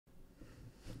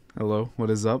Hello, what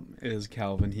is up? It is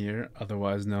Calvin here,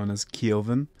 otherwise known as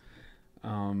Keelvin.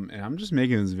 And I'm just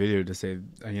making this video to say,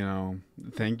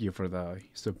 thank you for the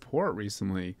support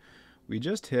recently. We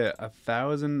just hit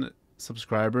 1,000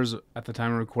 subscribers at the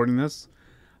time of recording this.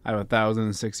 I have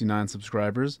 1,069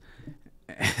 subscribers,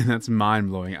 and that's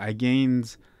mind-blowing. I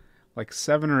gained like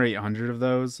 700 or 800 of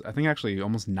those. I think actually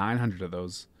almost 900 of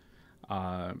those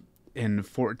in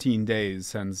 14 days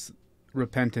since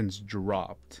Repentance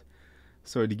dropped.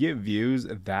 So to get views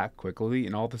that quickly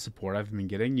and all the support I've been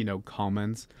getting,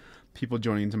 comments, people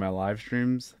joining into my live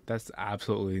streams, that's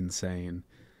absolutely insane.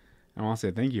 I want to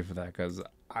say thank you for that because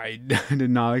I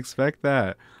did not expect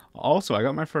that. Also, I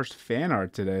got my first fan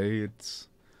art today.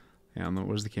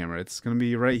 Where's the camera? It's going to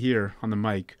be right here on the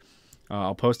mic.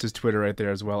 I'll post his Twitter right there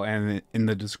as well and in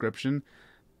the description.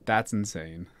 That's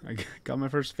insane. I got my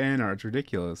first fan art. It's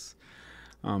ridiculous.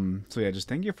 So yeah, just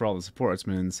thank you for all the support. It's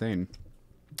been insane.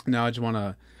 Now I just want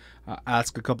to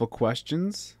ask a couple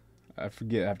questions. I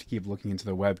have to keep looking into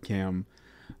the webcam.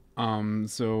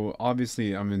 So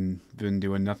obviously I've been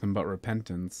doing nothing but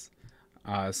Repentance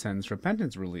since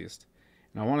Repentance released.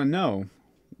 And I want to know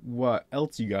what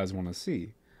else you guys want to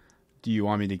see. Do you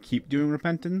want me to keep doing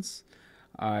Repentance?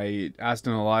 I asked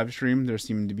in a live stream. There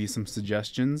seemed to be some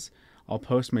suggestions. I'll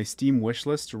post my Steam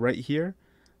wishlist right here.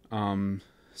 So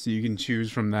you can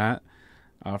choose from that.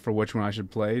 For which one I should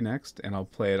play next, and I'll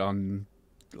play it on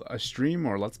a stream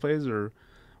or Let's Plays or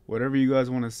whatever you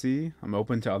guys want to see. I'm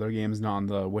open to other games not on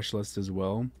the wish list as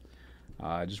well.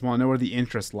 I just want to know where the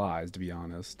interest lies, to be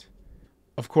honest.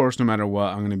 Of course, no matter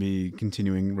what, I'm going to be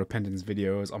continuing Repentance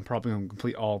videos. I'm probably going to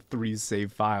complete all 3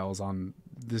 save files on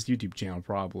this YouTube channel,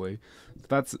 probably.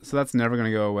 So that's never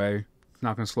going to go away. It's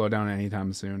not going to slow down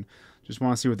anytime soon. Just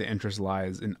want to see where the interest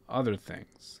lies in other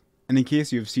things. And in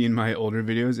case you've seen my older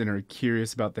videos and are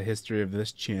curious about the history of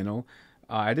this channel,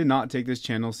 I did not take this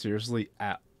channel seriously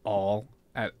at all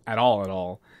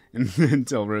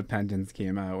until Repentance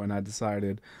came out, and I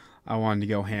decided I wanted to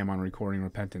go ham on recording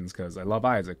Repentance because I love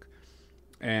Isaac,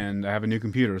 and I have a new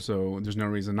computer, so there's no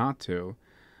reason not to.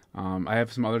 I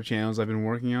have some other channels I've been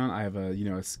working on. I have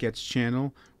a sketch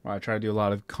channel where I try to do a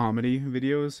lot of comedy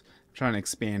videos. I'm trying to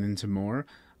expand into more.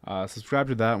 Subscribe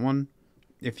to that one.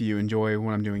 If you enjoy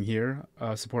what I'm doing here,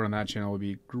 support on that channel would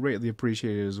be greatly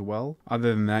appreciated as well.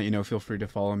 Other than that, feel free to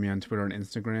follow me on Twitter and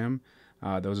Instagram.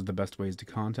 Those are the best ways to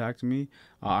contact me.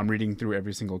 I'm reading through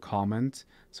every single comment,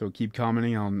 so keep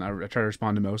commenting. I try to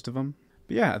respond to most of them.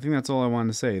 But yeah, I think that's all I wanted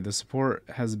to say. The support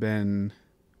has been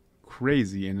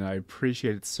crazy, and I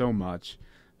appreciate it so much.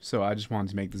 So I just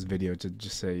wanted to make this video to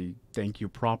just say thank you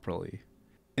properly.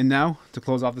 And now, to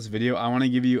close off this video, I want to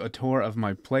give you a tour of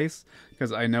my place,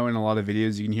 because I know in a lot of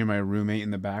videos you can hear my roommate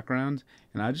in the background,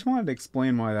 and I just wanted to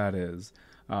explain why that is.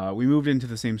 We moved into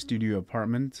the same studio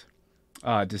apartment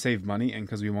to save money, and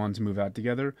because we wanted to move out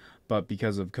together, but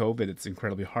because of COVID, it's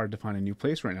incredibly hard to find a new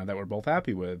place right now that we're both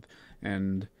happy with,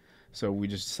 and so we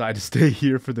just decided to stay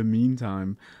here for the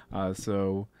meantime.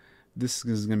 So this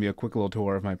is going to be a quick little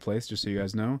tour of my place, just so you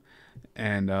guys know,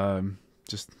 and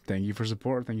just thank you for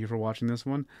support. Thank you for watching this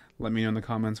one. Let me know in the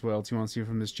comments what else you want to see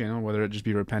from this channel, whether it just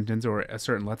be Repentance or a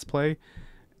certain Let's Play.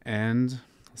 And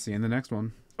I'll see you in the next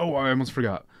one. Oh, I almost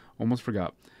forgot.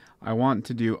 I want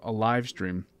to do a live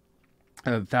stream.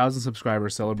 A 1,000 subscriber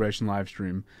celebration live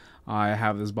stream. I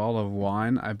have this bottle of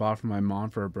wine I bought from my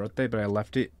mom for her birthday, but I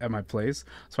left it at my place.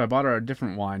 So I bought her a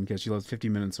different wine because she lives 50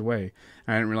 minutes away.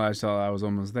 And I didn't realize till I was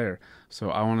almost there. So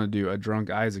I want to do a Drunk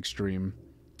Isaac stream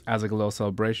as like a little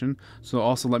celebration. So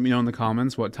also let me know in the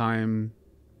comments what time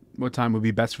would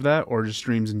be best for that, or just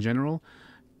streams in general,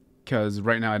 because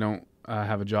right now I don't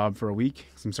have a job for a week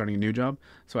because I'm starting a new job,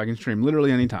 so I can stream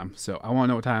literally anytime. So I want to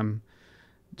know what time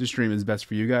to stream is best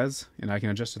for you guys, and I can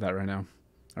adjust to that right now.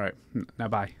 All right, now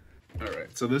bye. All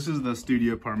right, so this is the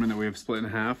studio apartment that we have split in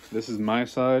half. This is my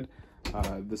side.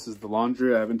 This is the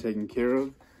laundry I haven't taken care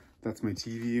of. That's my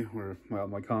TV where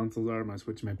my consoles are, my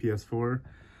Switch, my PS4.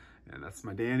 And that's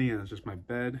my Danny, and that's just my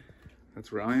bed.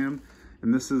 That's where I am.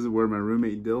 And this is where my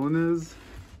roommate Dylan is.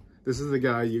 This is the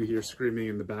guy you hear screaming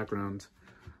in the background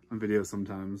on videos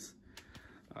sometimes.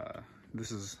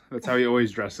 That's how he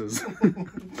always dresses.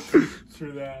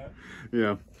 True that.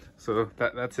 Yeah, so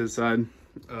that's his side.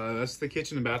 That's the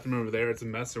kitchen and bathroom over there. It's a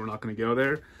mess, so we're not gonna go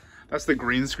there. That's the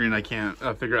green screen I can't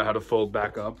figure out how to fold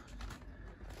back up.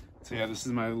 So yeah, this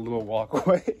is my little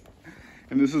walkway.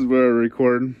 And this is where I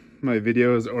record my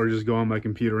videos or just go on my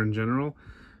computer in general.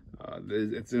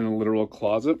 It's in a literal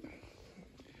closet.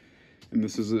 And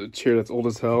this is a chair that's old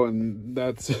as hell, and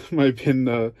that's my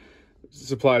pin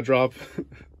supply drop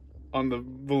on the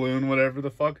balloon, whatever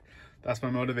the fuck. That's my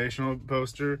motivational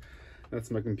poster. That's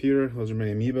my computer. Those are my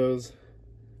amiibos.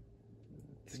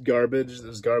 It's garbage.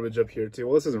 There's garbage up here too.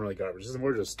 Well, this isn't really garbage. This is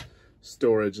more just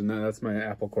storage, and that's my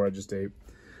Apple core I just ate.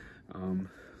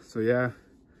 So yeah,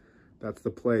 that's the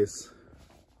place.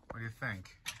 What do you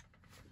think?